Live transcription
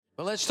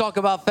Well, let's talk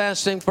about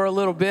fasting for a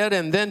little bit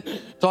and then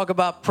talk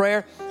about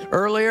prayer.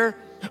 Earlier,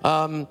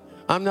 I'm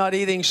not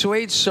eating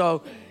sweets,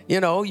 so,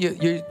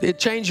 it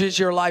changes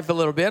your life a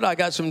little bit. I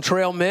got some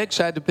trail mix.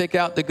 I had to pick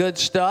out the good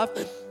stuff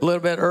a little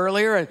bit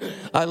earlier, and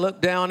I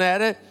looked down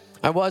at it.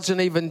 I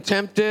wasn't even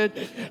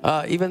tempted,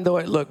 even though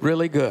it looked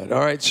really good.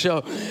 All right,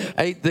 so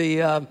ate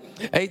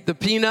the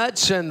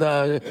peanuts and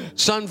the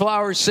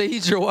sunflower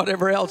seeds or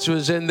whatever else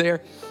was in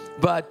there.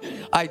 But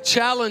I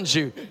challenge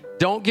you,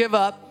 don't give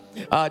up.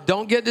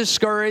 Don't get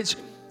discouraged,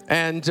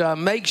 and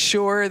make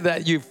sure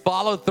that you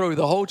follow through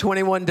the whole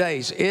 21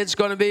 days. It's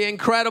going to be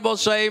incredible.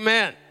 Say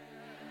amen.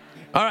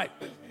 All right.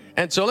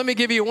 And so let me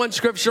give you one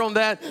scripture on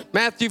that.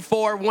 Matthew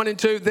 4, 1 and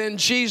 2. Then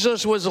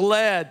Jesus was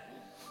led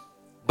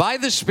by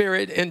the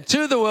Spirit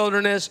into the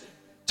wilderness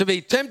to be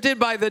tempted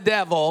by the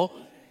devil.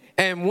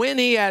 And when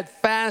he had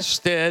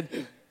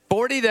fasted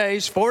 40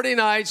 days, 40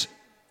 nights,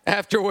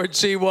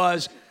 afterwards he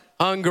was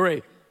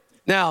hungry.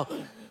 Now,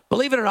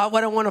 believe it or not,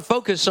 what I want to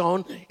focus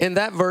on in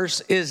that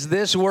verse is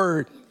this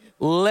word,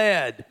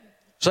 led.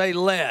 Say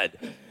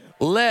led.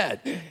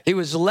 Led. He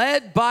was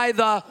led by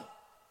the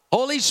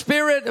Holy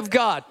Spirit of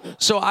God.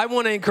 So I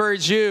want to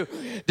encourage you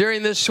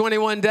during this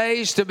 21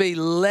 days to be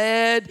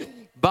led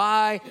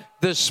by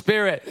the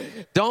Spirit.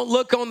 Don't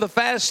look on the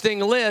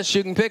fasting list.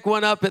 You can pick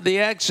one up at the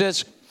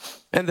exits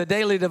and the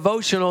daily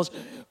devotionals,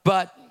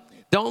 but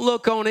don't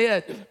look on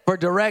it for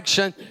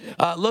direction.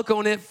 Look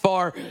on it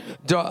for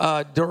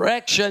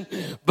direction,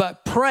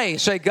 but pray.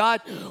 Say, God,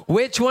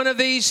 which one of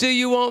these do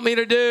you want me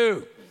to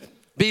do?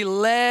 Be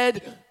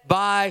led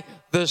by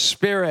the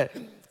Spirit.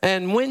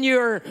 And when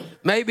you're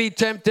maybe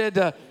tempted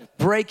to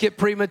break it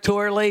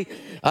prematurely,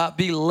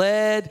 be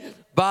led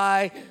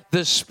by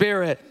the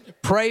Spirit.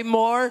 Pray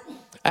more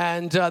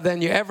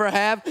than you ever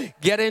have.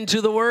 Get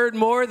into the Word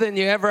more than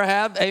you ever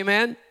have.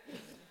 Amen.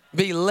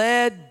 Be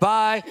led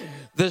by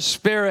the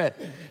Spirit.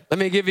 Let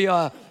me give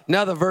you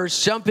another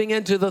verse, jumping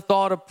into the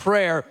thought of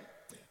prayer.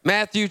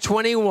 Matthew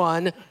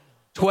 21,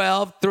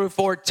 12 through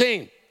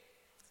 14.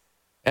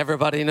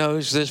 Everybody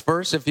knows this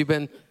verse if you've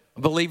been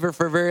a believer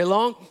for very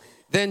long.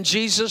 Then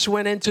Jesus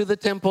went into the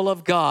temple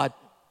of God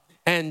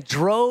and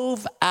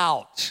drove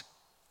out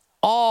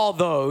all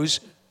those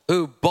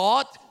who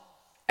bought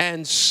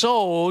and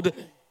sold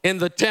in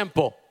the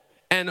temple,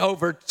 and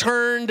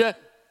overturned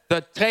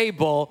the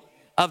table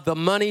of the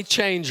money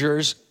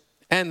changers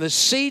and the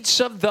seats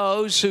of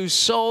those who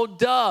sold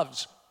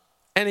doves.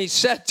 And he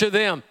said to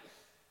them,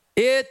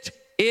 it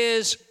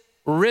is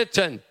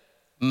written,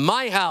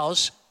 my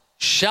house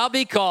shall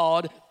be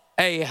called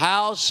a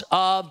house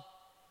of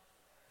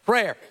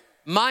prayer.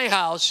 My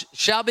house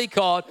shall be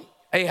called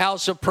a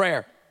house of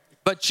prayer.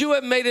 But you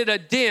have made it a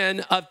den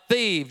of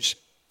thieves.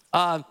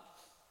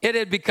 It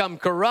had become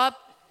corrupt.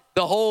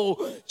 The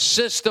whole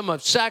system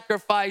of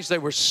sacrifice, they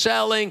were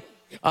selling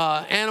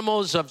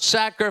animals of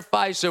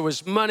sacrifice. There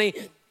was money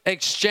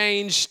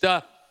exchanged.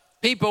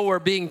 People were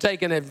being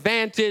taken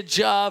advantage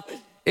of.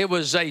 It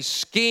was a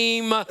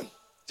scheme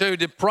to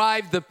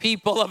deprive the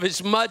people of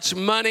as much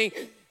money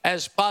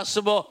as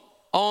possible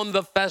on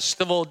the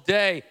festival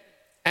day.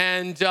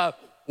 And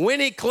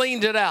when he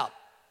cleaned it out,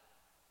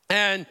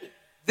 and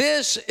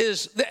this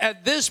is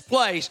at this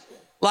place,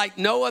 like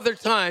no other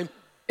time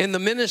in the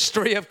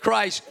ministry of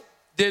Christ,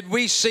 did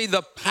we see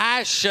the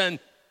passion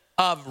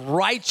of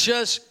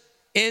righteous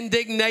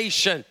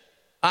indignation.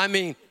 I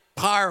mean,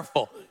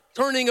 powerful.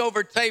 Turning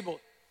over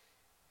tables,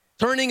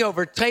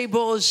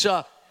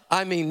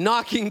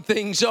 knocking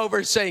things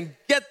over, saying,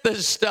 get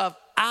this stuff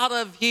out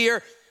of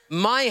here.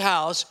 My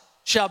house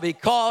shall be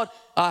called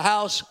a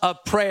house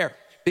of prayer.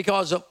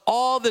 Because of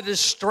all the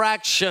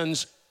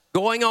distractions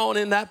going on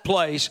in that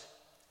place,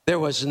 there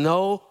was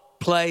no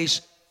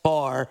place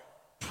for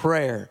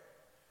prayer,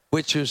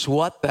 which is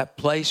what that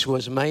place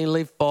was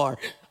mainly for,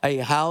 a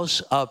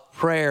house of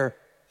prayer.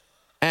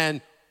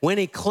 And when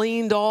he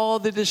cleaned all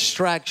the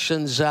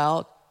distractions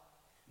out,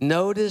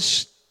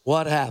 notice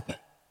what happened.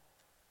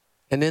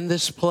 And in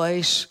this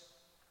place,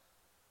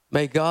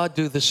 may God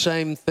do the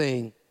same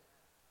thing,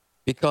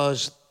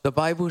 because the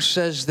Bible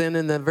says then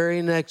in the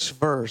very next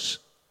verse,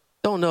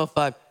 don't know if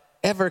I've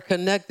ever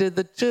connected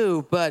the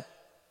two, but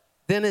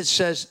then it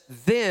says,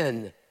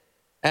 then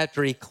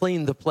after he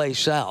cleaned the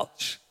place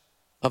out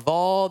of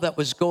all that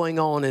was going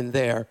on in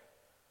there,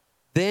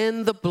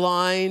 then the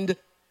blind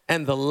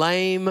and the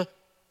lame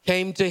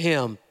came to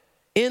him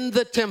in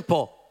the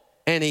temple,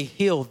 and he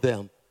healed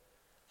them.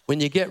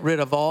 When you get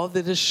rid of all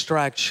the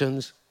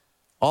distractions,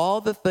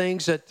 all the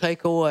things that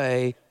take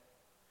away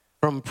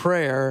from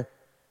prayer,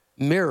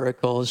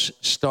 miracles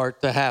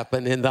start to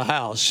happen in the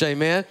house.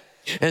 Amen?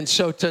 And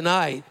so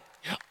tonight,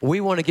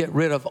 we want to get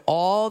rid of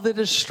all the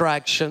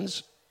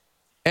distractions,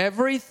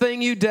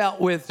 everything you dealt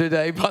with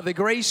today. By the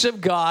grace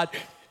of God,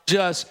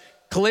 just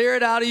clear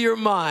it out of your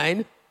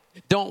mind.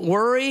 Don't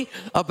worry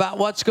about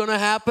what's going to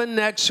happen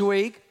next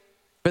week.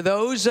 For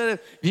those of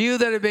you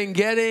that have been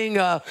getting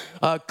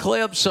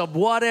clips of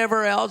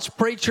whatever else,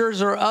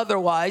 preachers or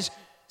otherwise,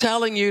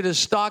 telling you to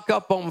stock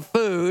up on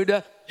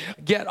food,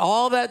 get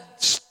all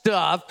that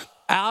stuff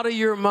out of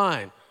your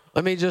mind.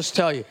 let me just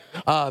tell you,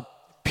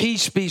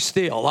 peace be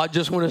still. I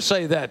just want to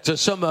say that to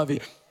some of you.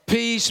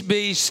 Peace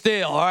be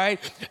still, all right?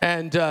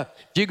 And if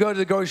you go to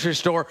the grocery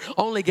store,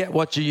 only get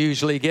what you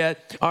usually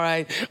get, all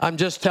right? I'm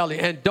just telling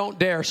you. And don't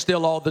dare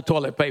steal all the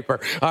toilet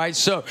paper, all right?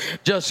 So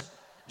just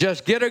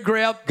get a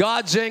grip.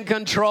 God's in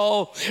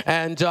control,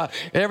 and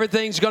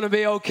everything's going to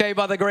be okay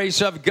by the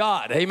grace of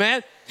God.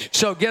 Amen?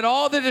 So get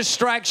all the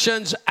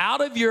distractions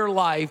out of your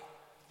life,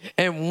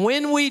 and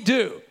when we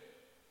do,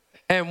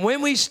 and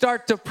when we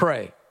start to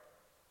pray,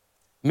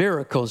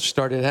 miracles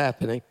started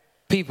happening.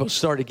 People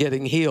started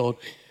getting healed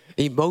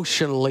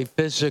emotionally,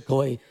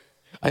 physically,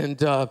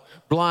 and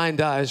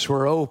blind eyes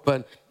were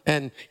open,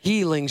 and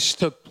healings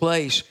took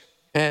place.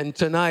 And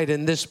tonight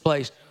in this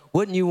place,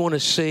 wouldn't you want to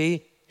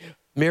see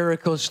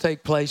miracles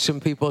take place in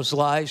people's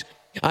lives?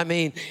 I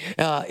mean,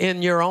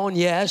 in your own,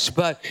 yes,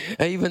 but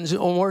even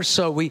more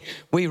so, we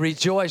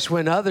rejoice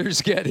when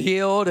others get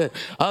healed and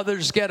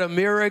others get a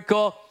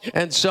miracle.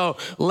 And so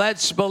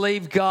let's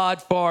believe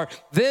God for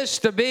this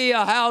to be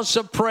a house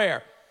of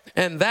prayer.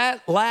 And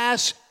that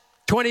last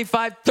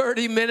 25,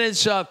 30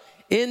 minutes of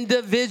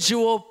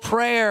individual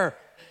prayer,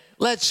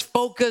 let's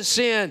focus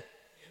in.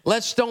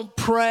 Let's don't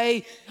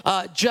pray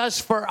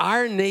just for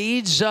our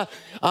needs,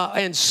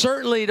 and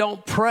certainly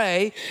don't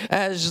pray,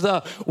 as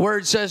the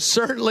word says,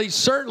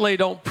 certainly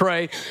don't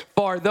pray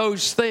for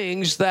those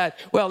things that,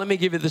 well, let me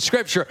give you the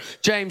scripture.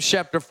 James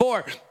chapter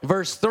 4,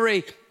 verse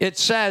 3, it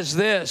says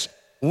this: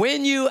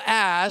 when you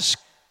ask,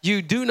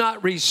 you do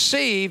not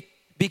receive,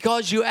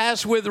 because you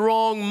ask with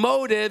wrong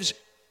motives,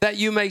 that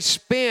you may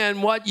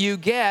spend what you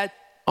get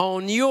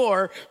on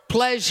your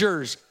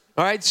pleasures.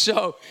 All right,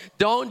 so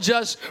don't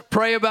just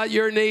pray about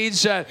your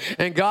needs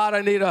and God,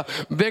 I need a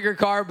bigger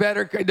car,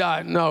 better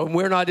car. No,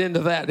 we're not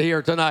into that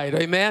here tonight.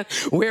 Amen.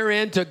 We're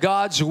into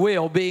God's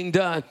will being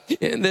done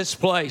in this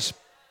place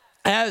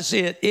as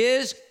it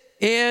is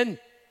in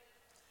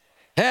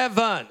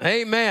heaven.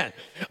 Amen.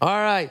 All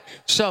right.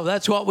 So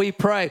that's what we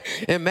pray.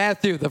 In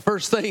Matthew, the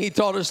first thing he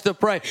taught us to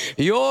pray: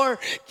 your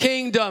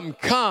kingdom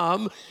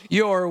come,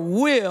 your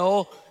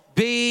will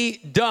be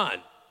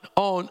done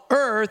on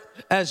earth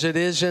as it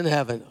is in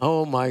heaven.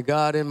 Oh my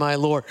God and my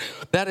Lord.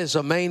 That is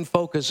a main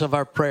focus of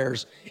our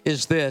prayers,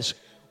 is this: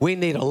 we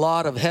need a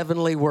lot of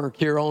heavenly work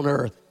here on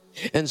earth.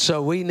 And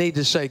so we need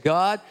to say,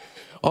 God,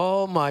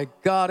 oh my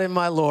God and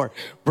my Lord,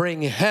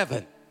 bring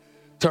heaven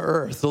to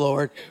earth,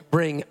 Lord.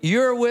 Bring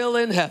your will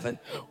in heaven.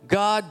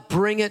 God,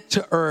 bring it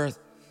to earth.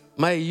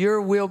 May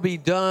your will be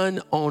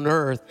done on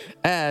earth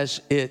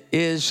as it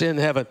is in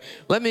heaven.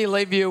 Let me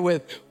leave you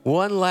with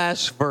one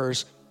last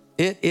verse.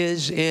 It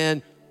is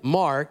in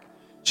Mark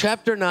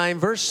chapter 9,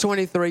 verse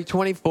 23,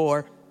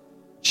 24.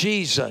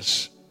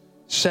 Jesus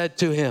said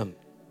to him,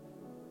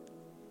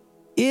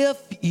 if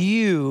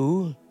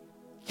you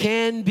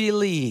can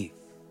believe,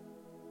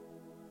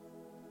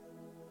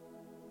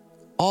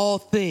 all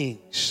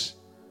things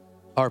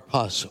are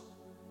possible.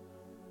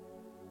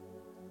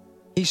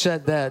 He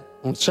said that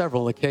on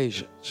several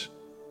occasions.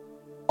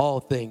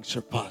 All things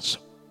are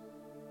possible.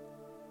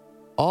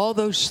 All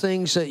those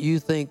things that you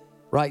think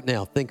right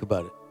now, think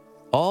about it.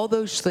 All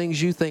those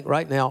things you think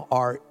right now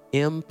are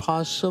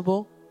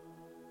impossible,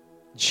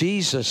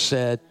 Jesus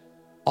said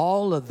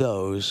all of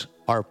those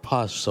are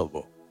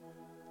possible.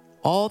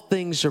 All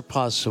things are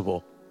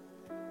possible.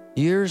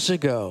 Years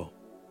ago,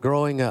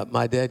 growing up,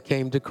 my dad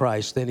came to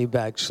Christ, then he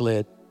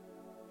backslid.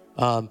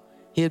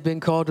 He had been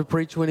called to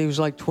preach when he was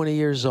like 20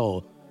 years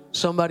old.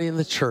 Somebody in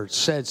the church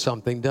said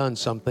something, done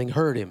something,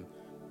 hurt him.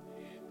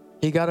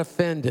 He got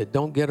offended.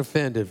 Don't get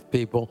offended,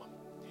 people.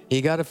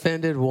 He got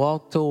offended,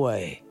 walked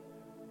away.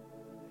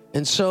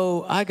 And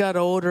so I got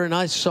older and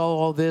I saw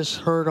all this,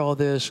 heard all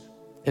this,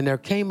 and there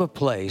came a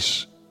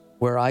place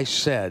where I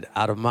said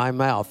out of my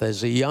mouth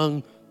as a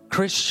young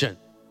Christian,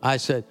 I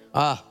said,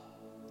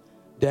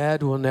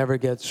 Dad will never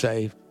get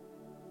saved.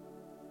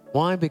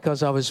 Why?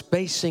 Because I was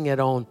basing it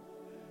on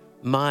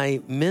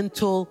my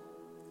mental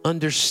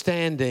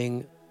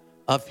understanding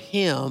of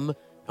him,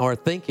 or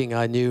thinking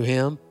I knew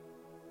him.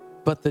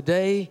 But the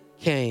day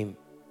came.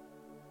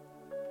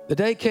 The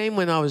day came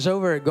when I was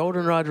over at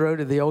Goldenrod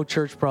Road at the old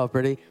church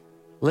property,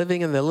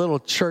 living in the little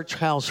church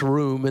house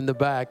room in the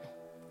back,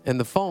 and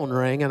the phone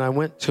rang, and I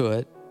went to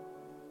it.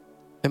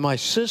 And my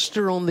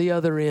sister on the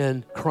other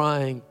end,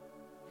 crying,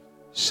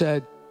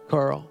 said,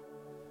 Carl,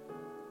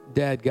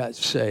 Dad got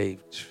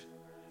saved.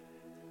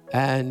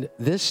 And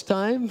this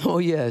time, oh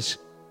yes,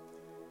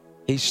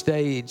 he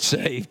stayed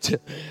saved.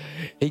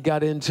 He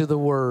got into the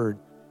Word.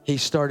 He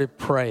started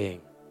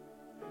praying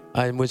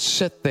and would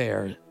sit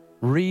there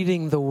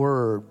reading the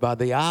Word by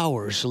the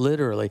hours,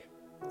 literally.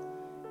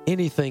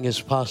 Anything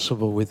is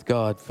possible with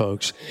God,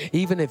 folks.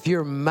 Even if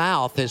your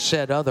mouth has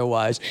said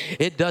otherwise,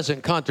 it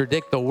doesn't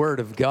contradict the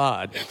Word of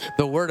God.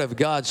 The Word of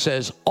God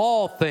says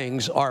all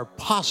things are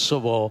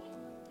possible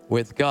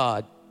with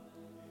God.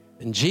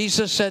 And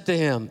Jesus said to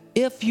him,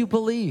 if you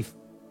believe.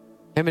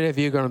 How many of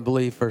you are going to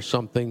believe for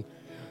something,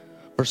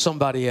 for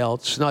somebody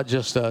else, not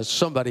just us,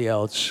 somebody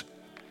else?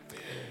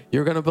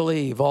 You're going to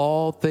believe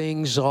all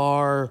things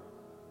are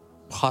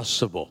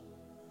possible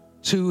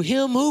to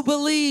him who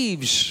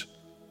believes.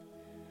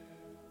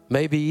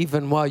 Maybe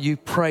even while you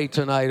pray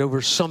tonight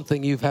over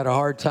something you've had a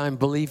hard time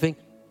believing,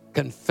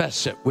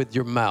 confess it with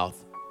your mouth.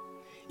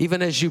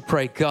 Even as you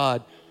pray,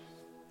 God,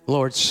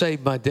 Lord,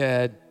 save my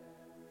dad.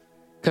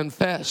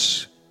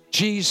 Confess,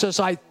 Jesus,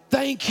 I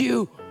thank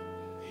you.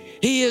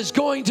 He is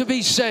going to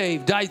be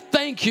saved. I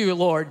thank you,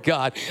 Lord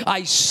God.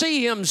 I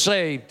see him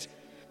saved.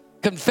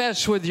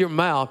 Confess with your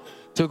mouth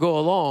to go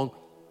along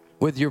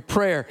with your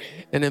prayer.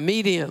 And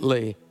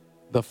immediately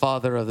the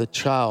father of the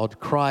child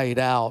cried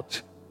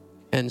out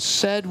and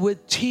said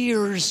with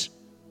tears.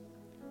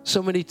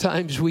 So many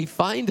times we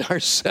find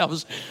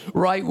ourselves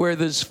right where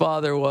this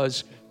father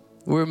was.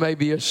 We're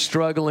maybe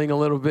struggling a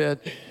little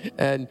bit.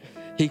 And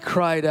he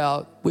cried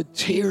out with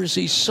tears.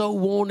 He so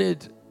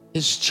wanted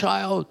his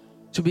child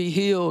to be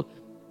healed.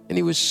 And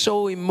he was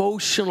so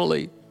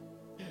emotionally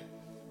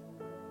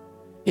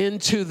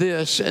into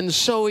this and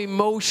so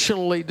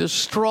emotionally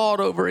distraught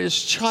over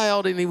his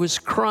child. And he was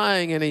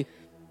crying and he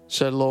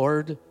said,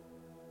 Lord,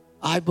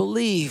 I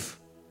believe.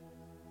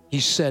 He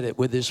said it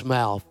with his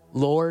mouth.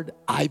 Lord,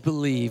 I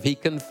believe. He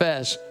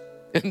confessed.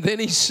 And then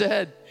he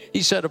said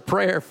a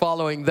prayer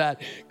following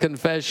that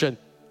confession.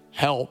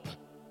 Help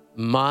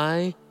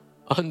my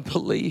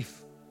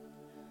unbelief.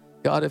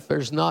 God, if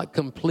there's not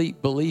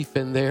complete belief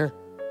in there,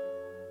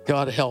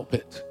 God, help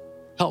it.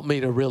 Help me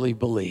to really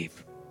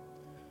believe.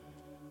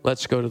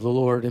 Let's go to the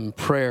Lord in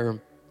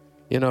prayer.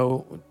 You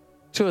know,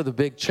 two of the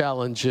big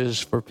challenges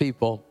for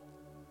people,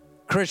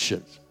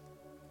 Christians,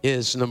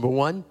 is number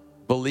one,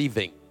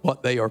 believing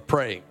what they are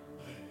praying.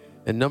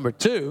 And number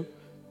two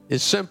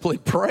is simply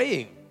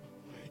praying.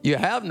 You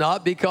have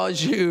not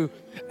because you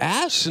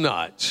ask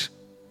not.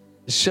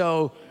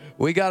 So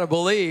we got to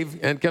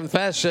believe and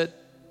confess it.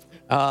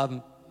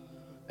 And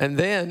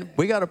then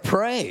we got to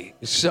pray.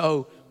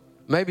 So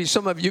maybe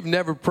some of you have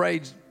never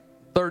prayed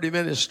 30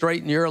 minutes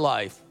straight in your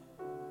life.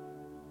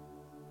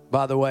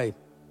 By the way,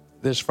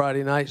 this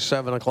Friday night,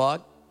 7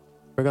 o'clock,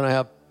 we're going to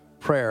have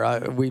prayer.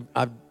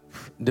 I've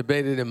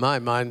debated in my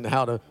mind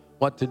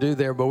what to do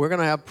there, but we're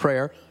going to have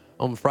prayer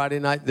on Friday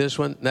night, this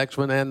one, next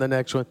one, and the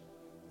next one.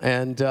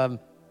 And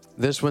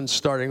this one's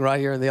starting right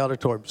here in the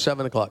auditorium,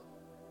 7 o'clock.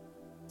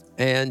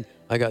 And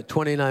I got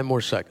 29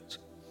 more seconds.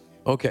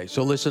 Okay,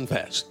 so listen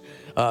fast.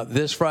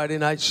 This Friday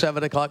night,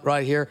 7 o'clock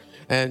right here,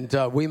 and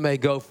we may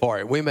go for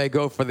it. We may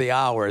go for the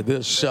hour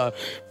this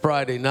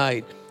Friday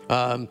night.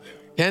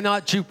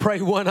 Cannot you pray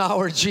 1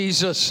 hour,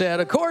 Jesus said.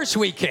 Of course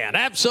we can.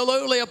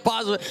 Absolutely a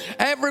positive.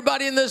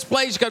 Everybody in this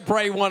place could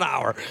pray 1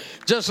 hour,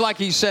 just like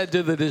he said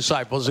to the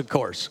disciples, of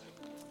course.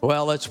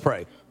 Well, let's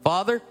pray.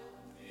 Father,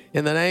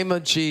 in the name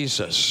of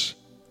Jesus,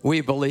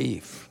 we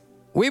believe.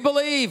 We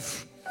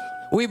believe.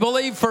 We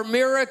believe for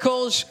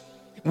miracles.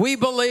 We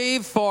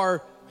believe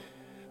for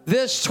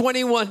this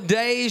 21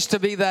 days to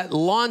be that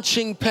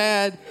launching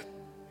pad,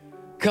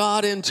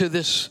 God, into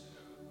this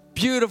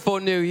beautiful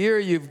new year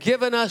you've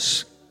given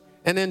us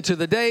and into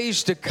the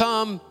days to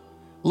come.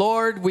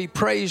 Lord, we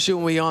praise you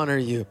and we honor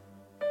you.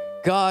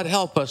 God,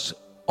 help us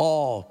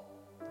all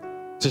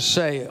to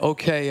say,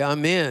 okay,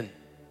 I'm in.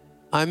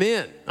 I'm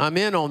in. I'm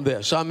in on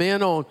this. I'm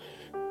in on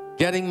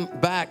getting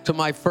back to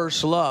my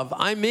first love.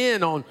 I'm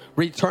in on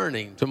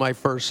returning to my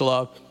first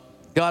love.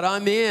 God,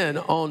 I'm in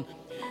on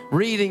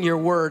reading your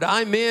word.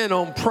 I'm in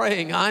on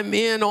praying. I'm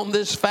in on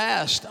this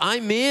fast.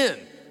 I'm in.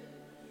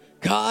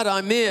 God,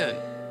 I'm in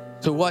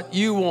to what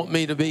you want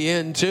me to be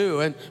into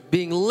and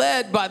being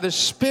led by the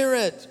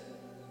Spirit.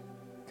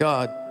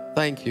 God,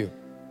 thank you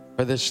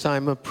for this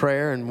time of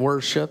prayer and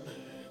worship.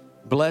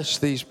 Bless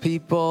these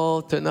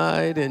people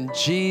tonight in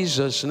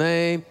Jesus'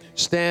 name.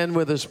 Stand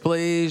with us,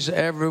 please,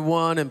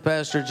 everyone, and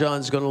Pastor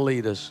John's going to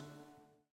lead us.